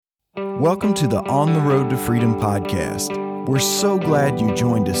Welcome to the On the Road to Freedom podcast. We're so glad you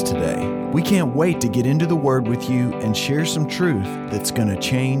joined us today. We can't wait to get into the Word with you and share some truth that's going to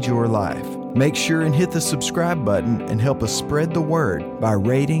change your life. Make sure and hit the subscribe button and help us spread the word by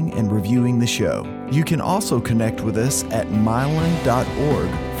rating and reviewing the show. You can also connect with us at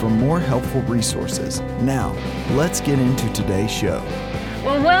mylan.org for more helpful resources. Now, let's get into today's show.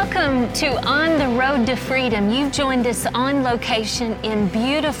 Well, welcome to On the Road to Freedom. You've joined us on location in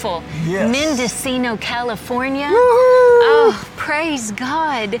beautiful Mendocino, California. Woo-hoo! Oh, praise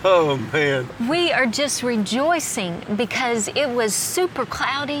God. Oh, man. We are just rejoicing because it was super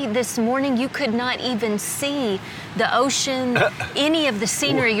cloudy this morning. You could not even see the ocean, any of the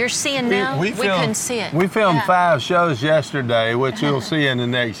scenery you're seeing now. We couldn't see it. We filmed 5 shows yesterday, which you'll see in the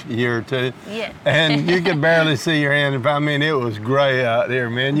next year or two. Yeah. And you could barely see your hand. I mean, it was gray out there,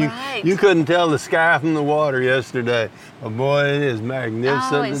 man. You couldn't tell the sky from the water yesterday. But boy, it is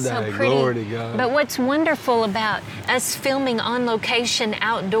magnificent it's today. So pretty. Glory to God. But what's wonderful about us filming on location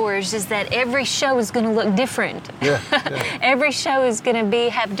outdoors is that every show is going to look different. Yeah. Every show is going to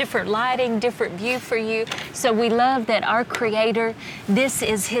have different lighting, different view for you. So we love that our Creator, this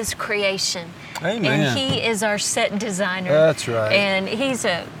is His creation. Amen. And He is our set designer. That's right. And He's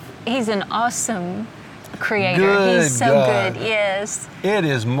an awesome Creator. Good He's so God. good. Yes. It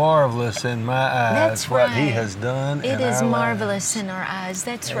is marvelous in my eyes That's what right. He has done in It is our marvelous lives. in our eyes.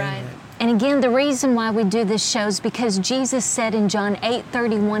 That's Amen. right. And again, the reason why we do this show is because Jesus said in John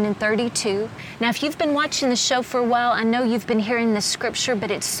 8:31 and 32. Now, if you've been watching the show for a while, I know you've been hearing this scripture,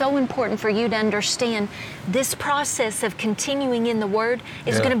 but it's so important for you to understand this process of continuing in the Word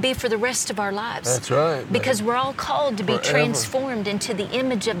is going to be for the rest of our lives. That's right. Because we're all called to be Forever. transformed into the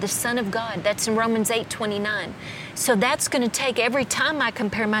image of the Son of God. That's in Romans 8:29. So that's going to take every time I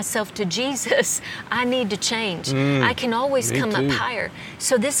compare myself to Jesus, I need to change. I can always me come too. up higher.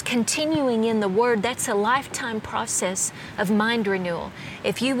 So this continuing in the Word, that's a lifetime process of mind renewal.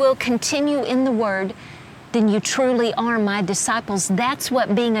 If you will continue in the Word, then you truly are my disciples. That's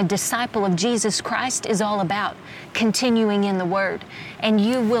what being a disciple of Jesus Christ is all about, continuing in the Word. And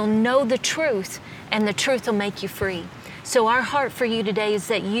you will know the truth, and the truth will make you free. So our heart for you today is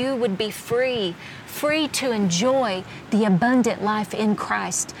that you would be free to enjoy the abundant life in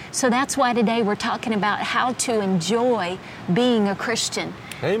Christ. So that's why today we're talking about how to enjoy being a Christian.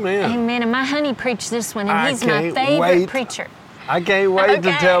 Amen. Amen. And my honey preached this one, and I he's my can't favorite wait. preacher. I can't wait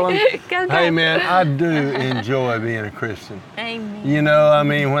to tell him. Go. Hey, man, I do enjoy being a Christian. Amen. You know, I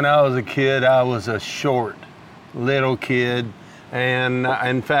mean, when I was a kid, I was a short little kid. And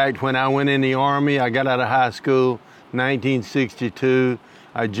in fact, when I went in the Army, I got out of high school, 1962.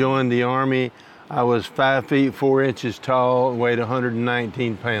 I joined the Army. I was 5 feet 4 inches tall and weighed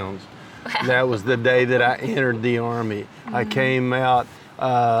 119 pounds. Wow. That was the day that I entered the Army. I came out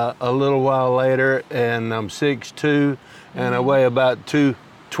a little while later, and I'm 6'2", and I weigh about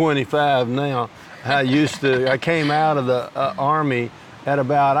 225 now. I came out of the Army at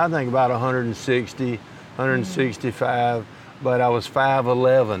about 160, 165, but I was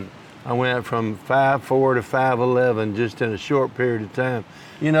 5'11". I went from 5'4" to 5'11" just in a short period of time.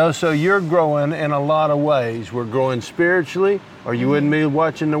 You know, so you're growing in a lot of ways. We're growing spiritually, or you wouldn't be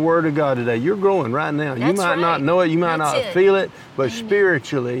watching the Word of God today. You're growing right now. You might not know it, you might not feel it, but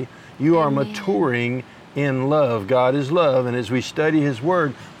spiritually, you are maturing in love. God is love, and as we study His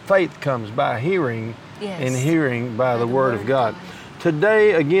Word, faith comes by hearing, and hearing by the Word of God.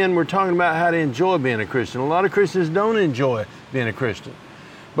 Today, again, we're talking about how to enjoy being a Christian. A lot of Christians don't enjoy being a Christian.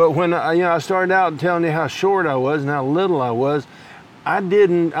 But when I started out telling you how short I was and how little I was, I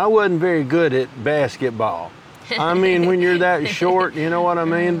wasn't very good at basketball. I mean, when you're that short, you know what I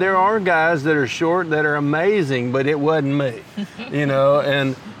mean? There are guys that are short that are amazing, but it wasn't me, you know?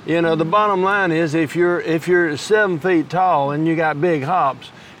 And, you know, the bottom line is if you're 7 feet tall and you got big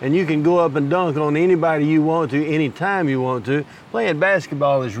hops and you can go up and dunk on anybody you want to, anytime you want to, playing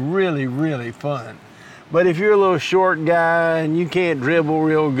basketball is really, really fun. But if you're a little short guy and you can't dribble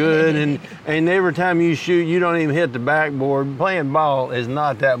real good and every time you shoot, you don't even hit the backboard, playing ball is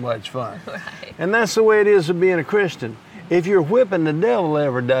not that much fun. Right. And that's the way it is with being a Christian. If you're whipping the devil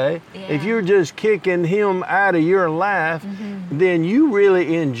every day, if you're just kicking him out of your life, then you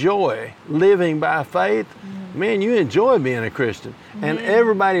really enjoy living by faith. Man, you enjoy being a Christian. And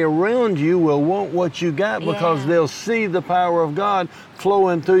everybody around you will want what you got because they'll see the power of God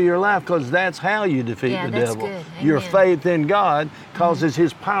flowing through your life, because that's how you defeat the devil. Good. Your faith in God causes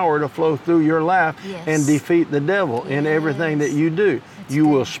His power to flow through your life and defeat the devil in everything that you do. You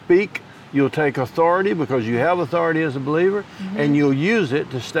will speak, you'll take authority because you have authority as a believer, and you'll use it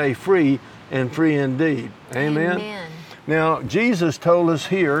to stay free and free indeed. Amen? Amen. Now, Jesus told us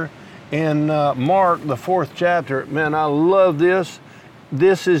here in Mark, the 4th chapter. Man, I love this.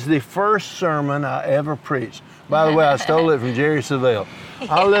 This is the first sermon I ever preached. By the way, I stole it from Jerry Savelle.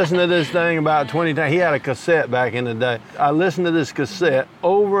 I listened to this thing about 20 times. He had a cassette back in the day. I listened to this cassette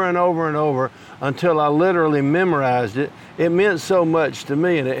over and over and over until I literally memorized it. It meant so much to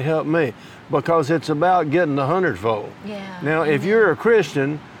me, and it helped me because it's about getting the hundredfold. Yeah. Now, if you're a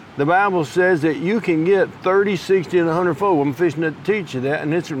Christian, the Bible says that you can get 30, 60, and 100-fold. I'm fixing to teach you that.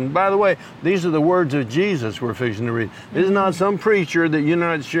 And by the way, these are the words of Jesus we're fixing to read. This is not some preacher that you're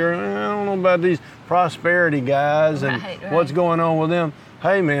not sure, I don't know about these prosperity guys and what's going on with them.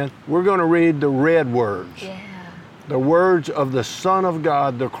 Hey, man, we're going to read the red words. Yeah. The words of the Son of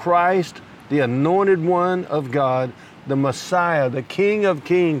God, the Christ, the anointed one of God, the Messiah, the King of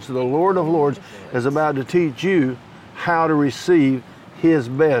Kings, the Lord of Lords, is about to teach you how to receive His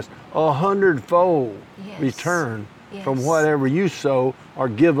best, 100-fold return from whatever you sow or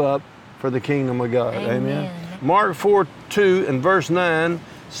give up for the kingdom of God. Amen. Mark 4:2 and verse 9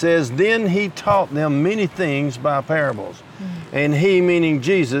 says, "Then He taught them many things by parables. And He," meaning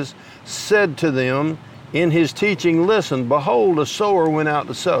Jesus, "said to them in His teaching, Listen, behold, a sower went out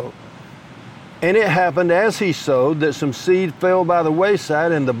to sow. And it happened as he sowed that some seed fell by the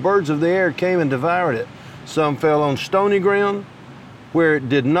wayside, and the birds of the air came and devoured it. Some fell on stony ground, where it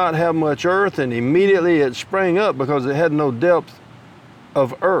did not have much earth, and immediately it sprang up because it had no depth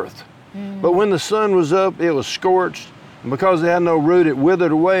of earth. But when the sun was up, it was scorched, and because it had no root, it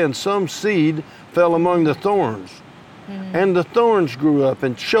withered away, and some seed fell among the thorns. And the thorns grew up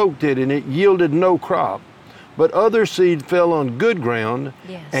and choked it, and it yielded no crop. But other seed fell on good ground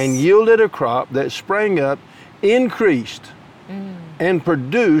and yielded a crop that sprang up, increased, and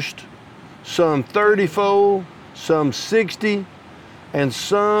produced some 30-fold, some 60, and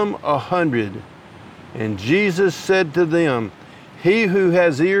some 100. And Jesus said to them, He who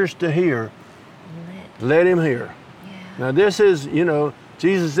has ears to hear, let him hear." Now this is,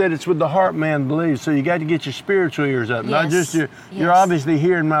 Jesus said it's with the heart man believes, so you got to get your spiritual ears up, not just you're obviously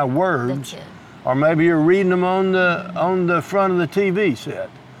hearing my words, or maybe you're reading them on the front of the TV set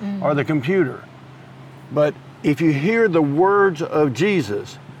or the computer. But if you hear the words of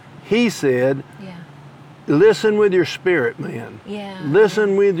Jesus, He said, listen with your spirit, man.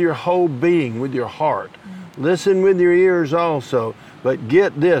 Listen with your whole being, with your heart. Listen with your ears also. But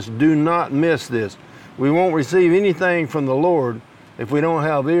get this, do not miss this. We won't receive anything from the Lord if we don't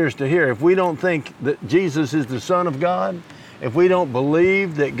have ears to hear. If we don't think that Jesus is the Son of God, if we don't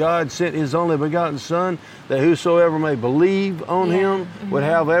believe that God sent His only begotten Son, that whosoever may believe on Him would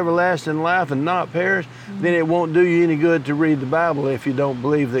have everlasting life and not perish, then it won't do you any good to read the Bible if you don't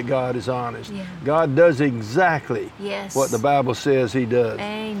believe that God is honest. God does exactly what the Bible says He does.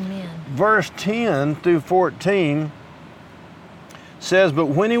 Amen. Verse 10 through 14 says, "But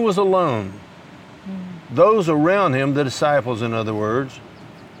when He was alone, those around Him," the disciples in other words,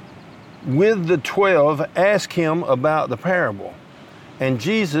 "with the 12 asked Him about the parable. And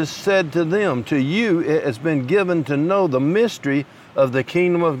Jesus said to them, To you it has been given to know the mystery of the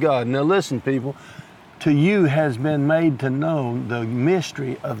kingdom of God." Now listen, people, to you has been made to know the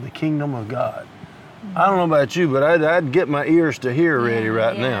mystery of the kingdom of God. I don't know about you, but I'd get my ears to hear ready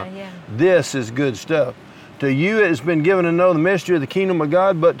right now. This is good stuff. "To you it has been given to know the mystery of the kingdom of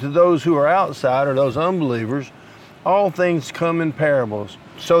God, but to those who are outside, or those unbelievers, all things come in parables,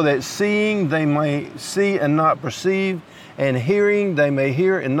 so that seeing they may see and not perceive, and hearing they may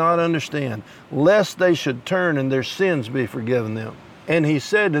hear and not understand, lest they should turn and their sins be forgiven them. And He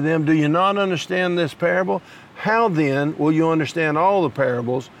said to them, Do you not understand this parable? How then will you understand all the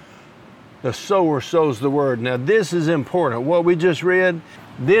parables? The sower sows the word." Now this is important. What we just read,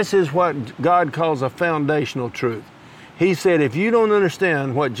 this is what God calls a foundational truth. He said, if you don't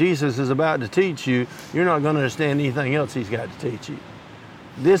understand what Jesus is about to teach you, you're not going to understand anything else He's got to teach you.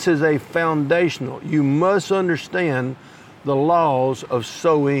 This is a foundational. You must understand the laws of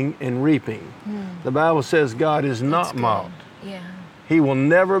sowing and reaping. The Bible says God is not mocked. He will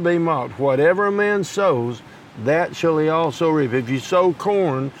never be mocked. Whatever a man sows, that shall he also reap. If you sow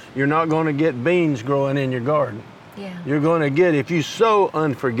corn, you're not going to get beans growing in your garden. You're going to get, if you sow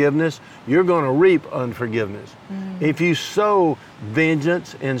unforgiveness, you're going to reap unforgiveness. If you sow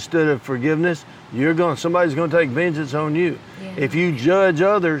vengeance instead of forgiveness, somebody's going to take vengeance on you. If you judge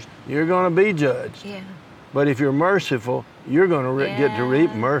others, you're going to be judged. But if you're merciful, you're going to get to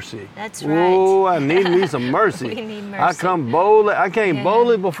reap mercy. That's right. Oh, I need me some mercy. We need mercy. I came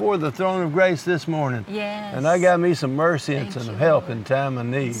boldly before the throne of grace this morning. And I got me some mercy and some help in time of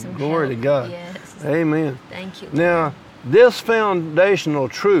need. Glory to God. Amen. Thank you. Now, this foundational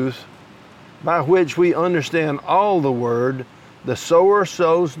truth by which we understand all the Word the sower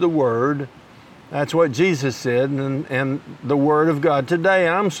sows the word. That's what Jesus said, and the word of God. Today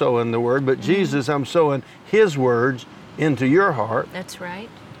I'm sowing the word, but Jesus, I'm sowing his words into your heart. That's right.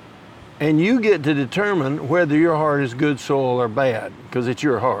 And you get to determine whether your heart is good soil or bad, because it's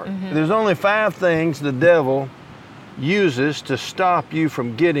your heart. There's only 5 things the devil uses to stop you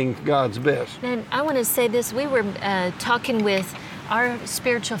from getting God's best. And I want to say this. We were talking with our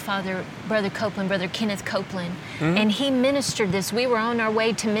spiritual father, Brother Copeland, Brother Kenneth Copeland, and he ministered this. We were on our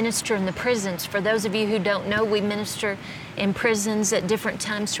way to minister in the prisons. For those of you who don't know, we minister in prisons at different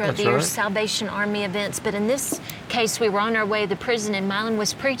times throughout the year, Salvation Army events. But in this case, we were on our way to the prison, and Mylon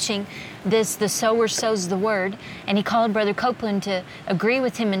was preaching this, the sower sows the word, and he called Brother Copeland to agree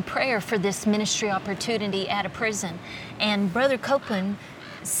with him in prayer for this ministry opportunity at a prison. And Brother Copeland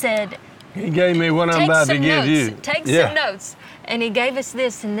said, he gave me what I'm about to give you. Take some notes. And he gave us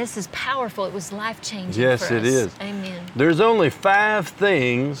this, and this is powerful. It was life-changing for us. Yes, it is. Amen. There's only 5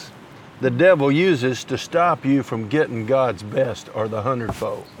 things the devil uses to stop you from getting God's best, or the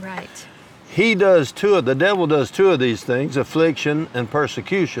 100-fold. Right. The devil does 2 of these things, affliction and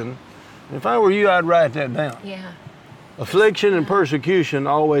persecution. If I were you, I'd write that down. Yeah. Affliction and persecution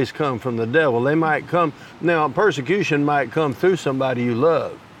always come from the devil. They might come, now persecution might come through somebody you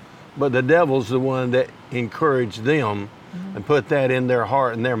love, but the devil's the one that encouraged them and put that in their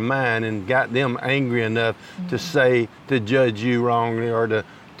heart and their mind and got them angry enough to judge you wrongly, or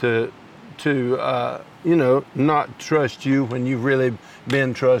to not trust you when you've really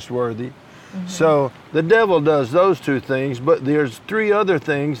been trustworthy. So the devil does those 2 things, but there's 3 other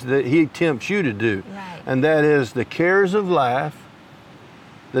things that he tempts you to do. Right. And that is the cares of life,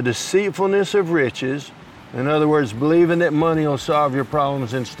 the deceitfulness of riches, in other words, believing that money will solve your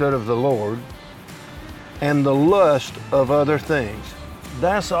problems instead of the Lord, and the lust of other things.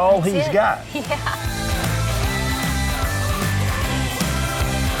 That's all he's got. Yeah.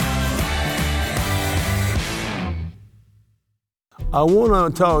 I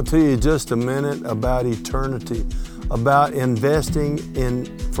want to talk to you just a minute about eternity, about investing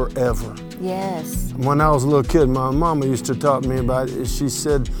in forever. Yes. When I was a little kid, my mama used to talk to me about it. She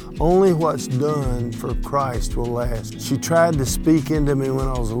said, only what's done for Christ will last. She tried to speak into me when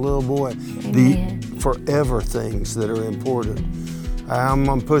I was a little boy, the forever things that are important.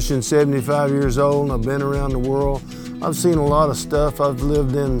 I'm pushing 75 years old, and I've been around the world. I've seen a lot of stuff. I've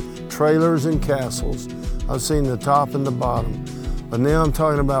lived in trailers and castles. I've seen the top and the bottom. But now I'm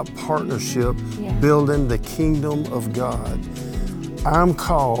talking about partnership, building the kingdom of God. I'm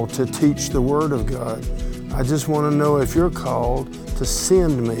called to teach the Word of God. I just want to know if you're called to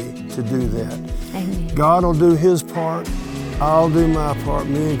send me to do that. Amen. God will do his part. I'll do my part,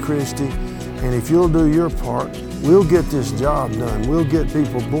 me and Christy. And if you'll do your part, we'll get this job done. We'll get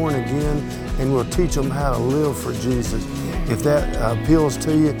people born again, and we'll teach them how to live for Jesus. If that appeals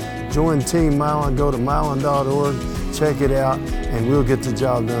to you, join Team Mylon. Go to mylon.org, check it out, and we'll get the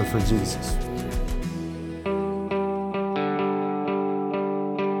job done for Jesus.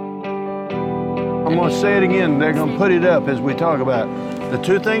 I'm going to say it again. They're going to put it up as we talk about the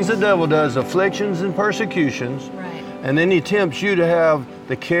 2 things the devil does, afflictions and persecutions. Right. And then he tempts you to have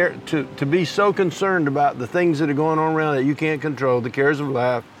the care, to be so concerned about the things that are going on around that you can't control, the cares of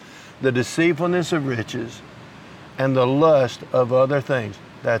life, the deceitfulness of riches, and the lust of other things.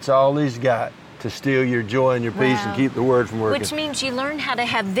 That's all he's got to steal your joy and your peace and keep the word from working. Which means you learn how to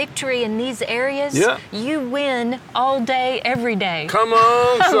have victory in these areas. Yeah. You win all day, every day. Come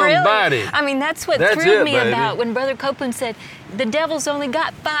on, somebody. Really? I mean, that's what That's thrilled it, me baby. about when Brother Copeland said, the devil's only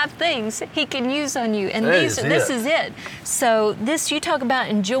got 5 things he can use on you, and This is it. So you talk about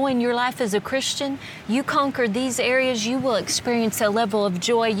enjoying your life as a Christian. You conquer these areas, you will experience a level of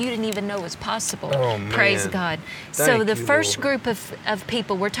joy you didn't even know was possible. Oh, man. Praise God. So Thank the you, first Lord. group of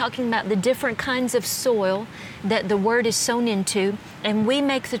people, we're talking about the different kinds of soil that the word is sown into, and we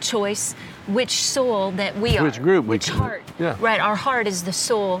make the choice which soil that we are. Which group we which can- heart. yeah. Right, our heart is the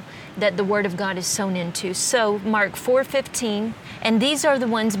soil that the Word of God is sown into. So Mark 4:15, and these are the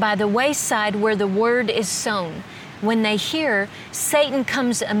ones by the wayside where the Word is sown. When they hear, Satan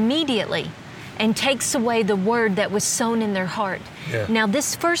comes immediately and takes away the Word that was sown in their heart. Yeah. Now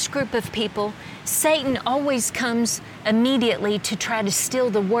this first group of people, Satan always comes immediately to try to steal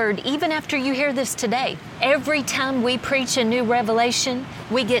the Word, even after you hear this today. Every time we preach a new revelation,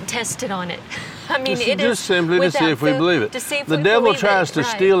 we get tested on it. I mean, it is just simply to see if we believe it. The devil tries to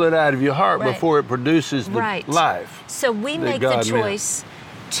steal it out of your heart before it produces the life. So we that make God the choice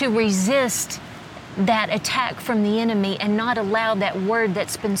to resist that attack from the enemy and not allow that word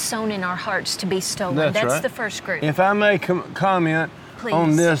that's been sown in our hearts to be stolen. That's right. the first group. If I may comment Please.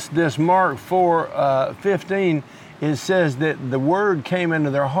 on this Mark 4:15, it says that the word came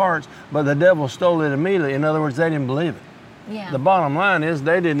into their hearts, but the devil stole it immediately. In other words, they didn't believe it. Yeah. The bottom line is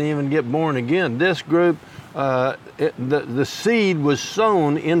they didn't even get born again. This group, the seed was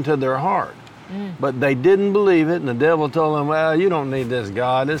sown into their heart, but they didn't believe it, and the devil told them, well, you don't need this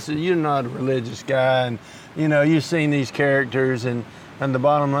God. You're not a religious guy, and you've seen these characters, and the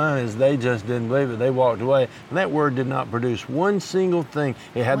bottom line is they just didn't believe it. They walked away, and that word did not produce one single thing.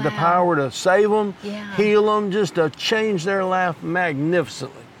 It had the power to save them, heal them, just to change their life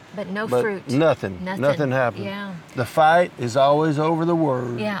magnificently. But no fruit. Nothing happened. Yeah. The fight is always over the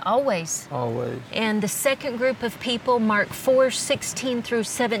word. Yeah, always. Always. And the second group of people, Mark 4:16 through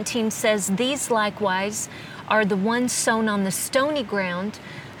 17 says, these likewise are the ones sown on the stony ground,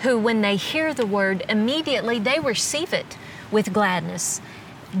 who when they hear the word, immediately they receive it with gladness.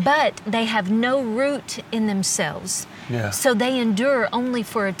 But they have no root in themselves. Yeah. So they endure only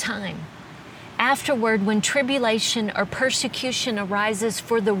for a time. Afterward, when tribulation or persecution arises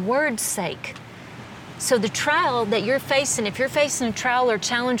for the word's sake. So the trial that you're facing, if you're facing a trial or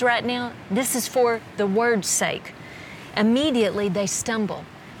challenge right now, this is for the word's sake. Immediately they stumble.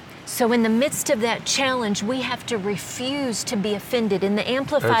 So in the midst of that challenge, we have to refuse to be offended. In the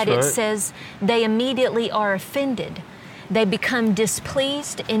Amplified, it says they immediately are offended. They become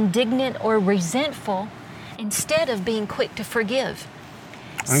displeased, indignant, or resentful instead of being quick to forgive.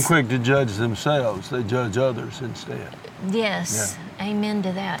 And quick to judge themselves. They judge others instead. Yes, amen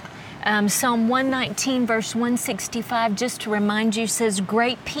to that. Psalm 119, verse 165, just to remind you, says,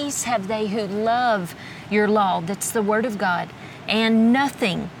 great peace have they who love your law. That's the word of God. And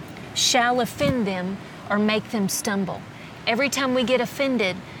nothing shall offend them or make them stumble. Every time we get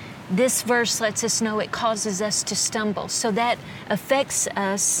offended, this verse lets us know it causes us to stumble. So that affects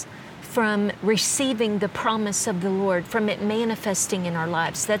us from receiving the promise of the Lord, from it manifesting in our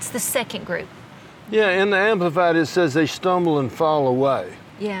lives. That's the second group. Yeah, in the Amplified it says they stumble and fall away.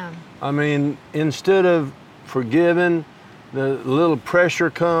 Yeah. I mean, instead of forgiving, the little pressure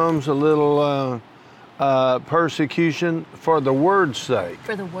comes, a little persecution for the word's sake.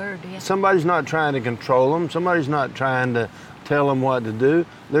 For the word, yeah. Somebody's not trying to control them. Somebody's not trying to tell them what to do.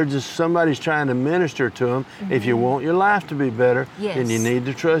 Somebody's trying to minister to them. If you want your life to be better, then you need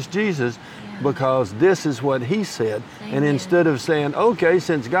to trust Jesus, because this is what he said. Amen. And instead of saying, okay,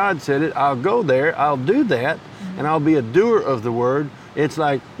 since God said it, I'll go there, I'll do that, and I'll be a doer of the word, it's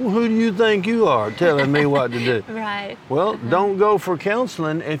like, well, who do you think you are telling me what to do? Right. Well, don't go for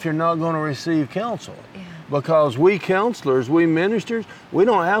counseling if you're not going to receive counsel. Because we counselors, we ministers, we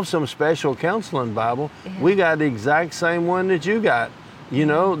don't have some special counseling Bible. We got the exact same one that you got. You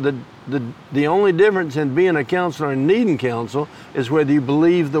know, the only difference in being a counselor and needing counsel is whether you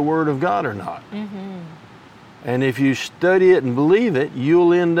believe the Word of God or not. And if you study it and believe it,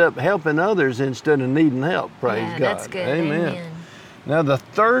 you'll end up helping others instead of needing help. Praise God. That's good. Amen. Now the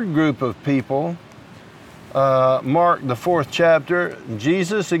third group of people, Mark, the 4th chapter,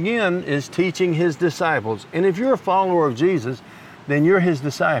 Jesus again is teaching his disciples. And if you're a follower of Jesus, then you're his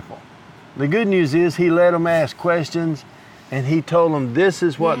disciple. The good news is he let them ask questions, and he told them this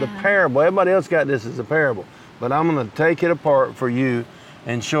is what the parable, everybody else got this as a parable, but I'm going to take it apart for you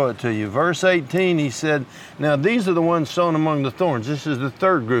and show it to you. Verse 18, he said, now these are the ones sown among the thorns. This is the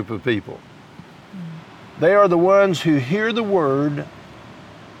third group of people. They are the ones who hear the word,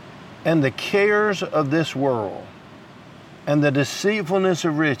 and the cares of this world, and the deceitfulness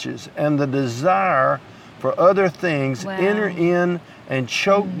of riches, and the desire for other things enter in and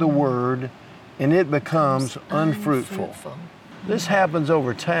choke the word, and it becomes unfruitful. This happens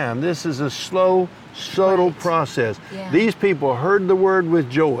over time. This is a slow, subtle process. These people heard the word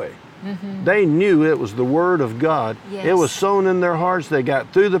with joy. They knew it was the word of God. It was sown in their hearts. They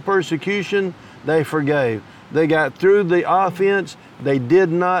got through the persecution, they forgave. They got through the offense, they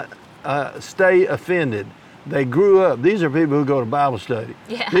did not stay offended. They grew up. These are people who go to Bible study.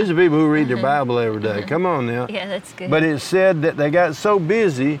 These are people who read their Bible every day. Come on now. Yeah, that's good. But it said that they got so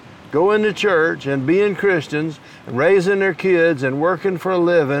busy going to church and being Christians and raising their kids and working for a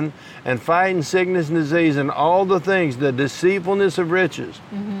living and fighting sickness and disease and all the things, the deceitfulness of riches,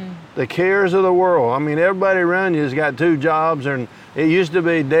 the cares of the world. I mean, everybody around you has got 2 jobs, and it used to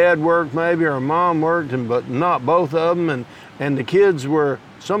be dad worked maybe or mom worked, but not both of them, and the kids were,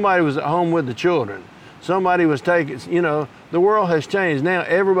 somebody was at home with the children. Somebody was taking, you know, the world has changed. Now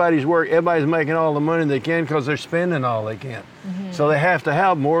everybody's making all the money they can because they're spending all they can. So they have to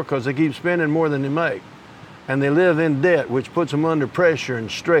have more because they keep spending more than they make. And they live in debt, which puts them under pressure and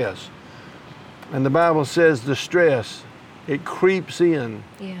stress. And the Bible says the stress, it creeps in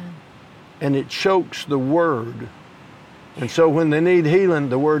and it chokes the word. And so when they need healing,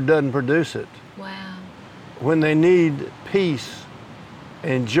 the word doesn't produce it. Wow. when they need peace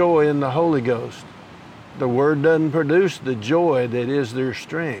and joy in the Holy Ghost, the Word doesn't produce the joy that is their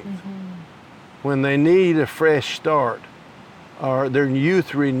strength. When they need a fresh start or their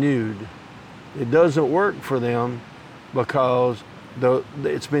youth renewed, it doesn't work for them because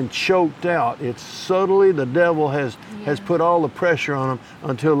it's been choked out. It's subtly, the devil has put all the pressure on them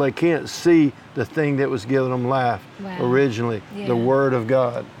until they can't see the thing that was giving them life originally, the Word of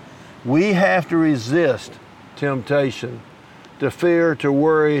God. We have to resist temptation, to fear, to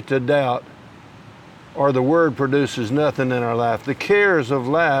worry, to doubt, or the Word produces nothing in our life. The cares of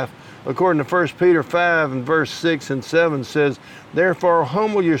life, according to 1 Peter 5 and verse 6 and 7 says, therefore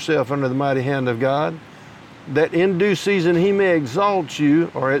humble yourself under the mighty hand of God, that in due season he may exalt you,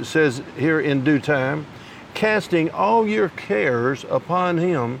 or it says here in due time, casting all your cares upon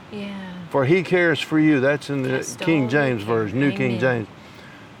him, for he cares for you. That's in the King James Version, New King James.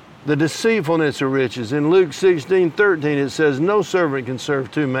 The deceitfulness of riches. In Luke 16:13 it says, no servant can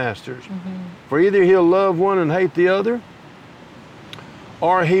serve two masters. For either he'll love one and hate the other,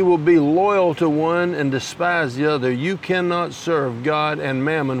 or he will be loyal to one and despise the other. You cannot serve God and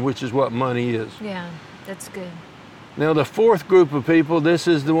mammon, which is what money is. Yeah, that's good. Now the fourth group of people, this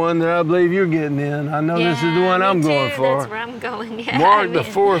is the one that I believe you're getting in. I know this is the one I'm going for. That's where I'm going. Yeah, Mark the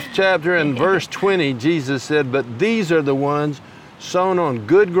 4th chapter and verse 20, Jesus said, but these are the ones sown on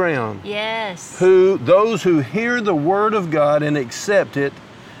good ground. Yes. Those who hear the word of God and accept it,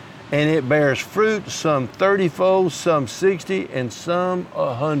 and it bears fruit, some 30-fold, some 60, and some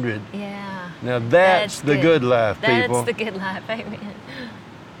 100. Yeah. Now that's the good life, people. That's the good life, amen.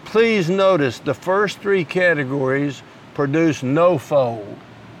 Please notice the first three categories produce no fold.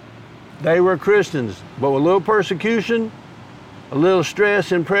 They were Christians, but with a little persecution, a little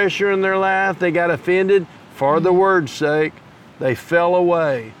stress and pressure in their life, they got offended for the word's sake. They fell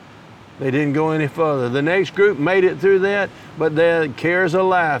away. They didn't go any further. The next group made it through that, but the cares of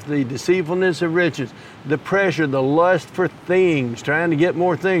life, the deceitfulness of riches, the pressure, the lust for things, trying to get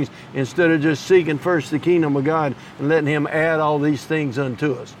more things instead of just seeking first the kingdom of God and letting him add all these things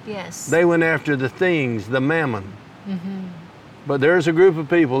unto us. Yes. They went after the things, the mammon. But there's a group of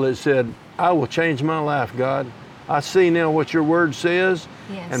people that said, I will change my life, God. I see now what your word says,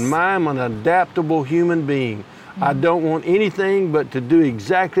 and I'm an adaptable human being. I don't want anything but to do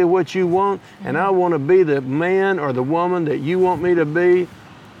exactly what you want, and I want to be the man or the woman that you want me to be,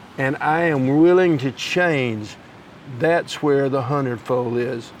 and I am willing to change. That's where the 100-fold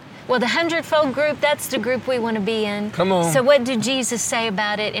is. Well, the 100-fold group, that's the group we want to be in. Come on. So what did Jesus say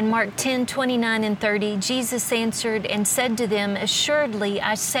about it? In Mark 10:29 and 30, Jesus answered and said to them, assuredly,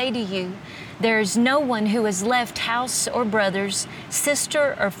 I say to you, there is no one who has left house or brothers,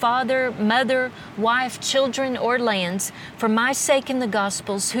 sister or father, mother, wife, children, or lands, for my sake in the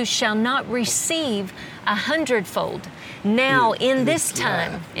Gospels, who shall not receive 100-fold. Now, in this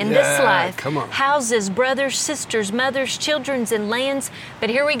time, in this life, houses, brothers, sisters, mothers, children, and lands,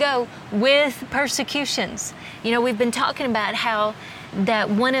 but here we go, with persecutions. You know, we've been talking about how that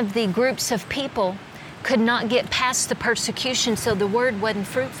one of the groups of people could not get past the persecution, so the word wasn't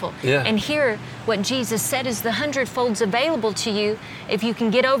fruitful. And here, what Jesus said is the 100-fold's available to you if you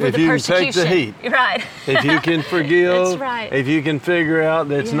can get over the persecution. If you can take the heat. Right. If you can forgive. That's right. If you can figure out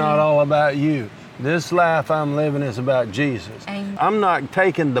that it's not all about you. This life I'm living is about Jesus. Amen. I'm not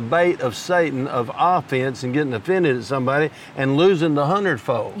taking the bait of Satan of offense and getting offended at somebody and losing the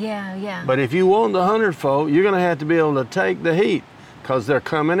 100-fold. Yeah. But if you want the 100-fold, you're going to have to be able to take the heat because they're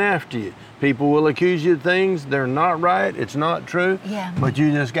coming after you. People will accuse you of things. They're not right. It's not true. But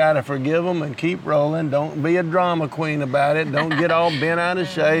you just got to forgive them and keep rolling. Don't be a drama queen about it. Don't get all bent out of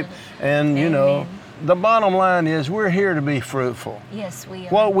shape. And, you know, the bottom line is we're here to be fruitful. Yes, we are.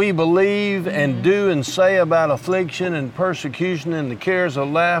 What we believe and do and say about affliction and persecution and the cares of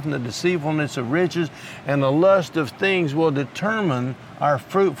life and the deceitfulness of riches and the lust of things will determine our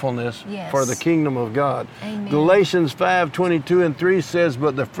fruitfulness for the kingdom of God. Amen. Galatians 5:22 and 3 says,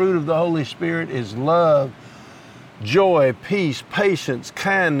 but the fruit of the Holy Spirit is love, joy, peace, patience,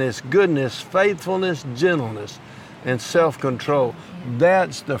 kindness, goodness, faithfulness, gentleness, and self-control.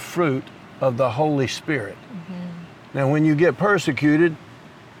 That's the fruit of the Holy Spirit. Now, when you get persecuted,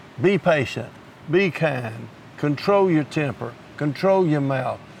 be patient, be kind, control your temper, control your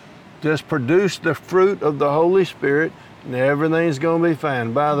mouth. Just produce the fruit of the Holy Spirit, and everything's going to be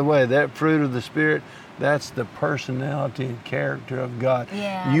fine. By the way, that fruit of the Spirit, that's the personality and character of God.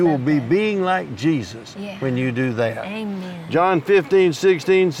 You will be being like Jesus when you do that. Amen. John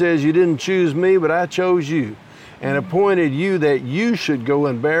 15:16 says, you didn't choose me, but I chose you and appointed you that you should go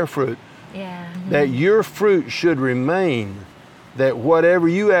and bear fruit. That your fruit should remain, that whatever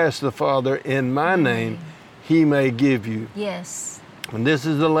you ask the Father in my name, he may give you. Yes. And this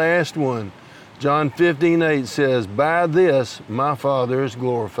is the last one. John 15:8 says, by this my Father is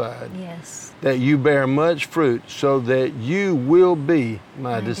glorified, Yes. that you bear much fruit, so that you will be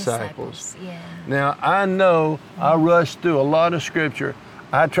my disciples. Yeah. Now, I know I rushed through a lot of scripture.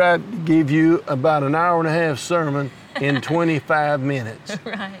 I tried to give you about an hour and a half sermon in 25 minutes.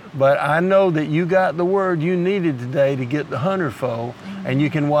 Right. But I know that you got the word you needed today to get the hundredfold, and you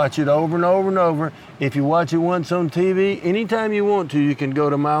can watch it over and over and over. If you watch it once on TV, anytime you want to, you can go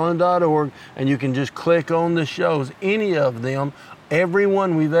to milan.org and you can just click on the shows, any of them. Every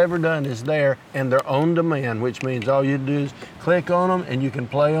one we've ever done is there, and they're on demand, which means all you do is click on them and you can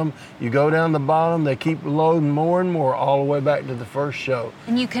play them. You go down the bottom, they keep loading more and more all the way back to the first show.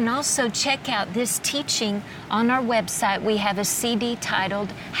 And you can also check out this teaching on our website. We have a CD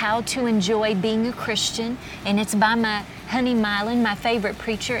titled How to Enjoy Being a Christian, and it's by my honey Milan, my favorite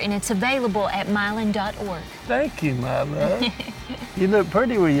preacher, and it's available at milan.org. Thank you, my love. You look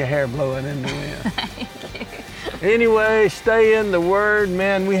pretty with your hair blowing in the wind. Anyway, stay in the Word.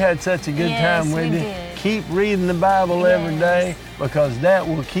 Man, we had such a good time with we you. did. Keep reading the Bible every day, because that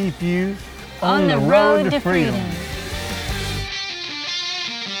will keep you On the road to freedom.